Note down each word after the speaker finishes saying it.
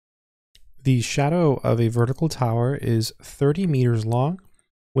the shadow of a vertical tower is 30 meters long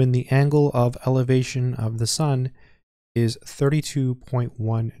when the angle of elevation of the sun is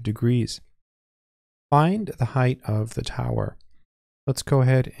 32.1 degrees. Find the height of the tower. Let's go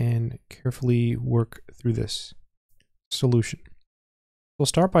ahead and carefully work through this solution. We'll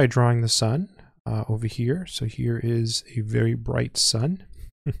start by drawing the sun over here. So here is a very bright sun.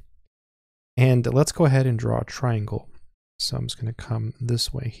 And let's go ahead and draw a triangle. So I'm just going to come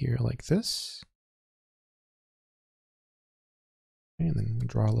this way here like this. And then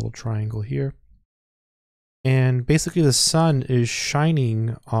draw a little triangle here. And basically the sun is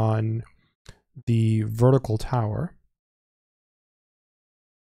shining on the vertical tower.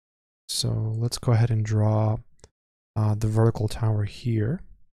 So let's go ahead and draw the vertical tower here.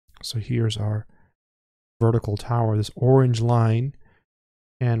 So here's our vertical tower. This orange line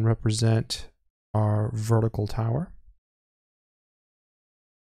can represent our vertical tower.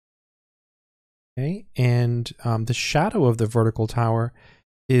 Okay, and the shadow of the vertical tower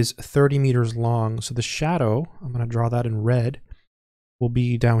is 30 meters long. So the shadow, I'm going to draw that in red, will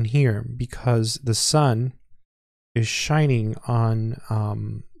be down here because the sun is shining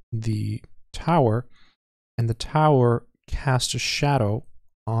on the tower, and the tower casts a shadow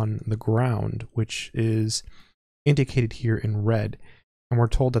on the ground, which is indicated here in red. And we're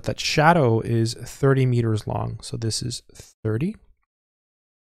told that that shadow is 30 meters long. So this is 30.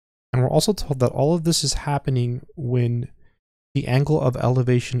 And we're also told that all of this is happening when the angle of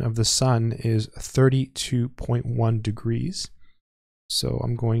elevation of the sun is 32.1 degrees. So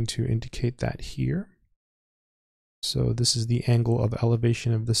I'm going to indicate that here. So this is the angle of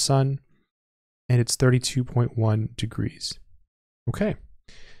elevation of the sun, and it's 32.1 degrees. Okay.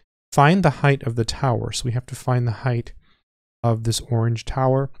 Find the height of the tower. So we have to find the height of this orange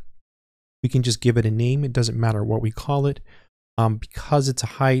tower. We can just give it a name. It doesn't matter what we call it. Because it's a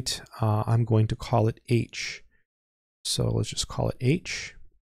height, I'm going to call it h. So let's just call it h.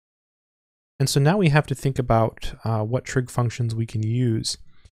 And so now we have to think about what trig functions we can use.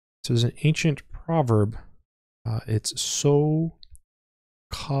 So there's an ancient proverb. It's so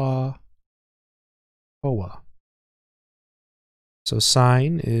ka koa. So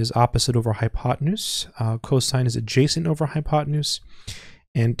sine is opposite over hypotenuse, cosine is adjacent over hypotenuse,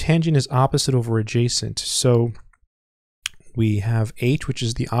 and tangent is opposite over adjacent. So we have h, which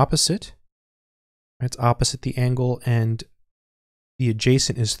is the opposite. It's opposite the angle, and the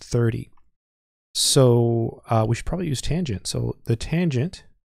adjacent is 30. So we should probably use tangent. So the tangent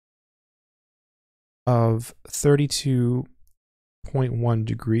of 32.1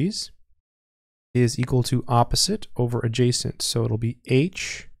 degrees is equal to opposite over adjacent. So it'll be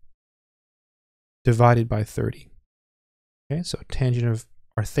h divided by 30. Okay, so tangent of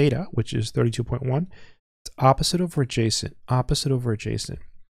our theta, which is 32.1, it's opposite over adjacent, opposite over adjacent.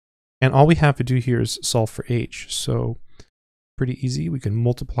 And all we have to do here is solve for h. So pretty easy. We can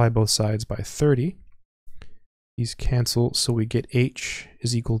multiply both sides by 30. These cancel, so we get h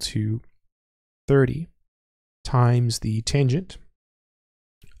is equal to 30 times the tangent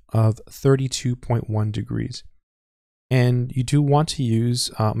of 32.1 degrees. And you do want to use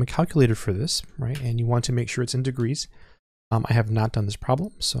a calculator for this, right? And you want to make sure it's in degrees. I have not done this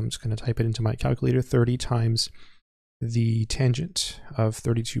problem, so I'm just going to type it into my calculator. 30 times the tangent of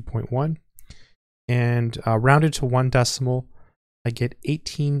 32.1. And rounded to one decimal, I get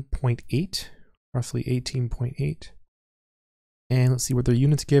 18.8, roughly 18.8. And let's see what the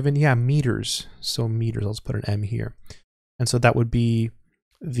units given. Yeah, meters. So meters, let's put an M here. And so that would be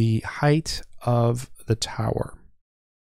the height of the tower.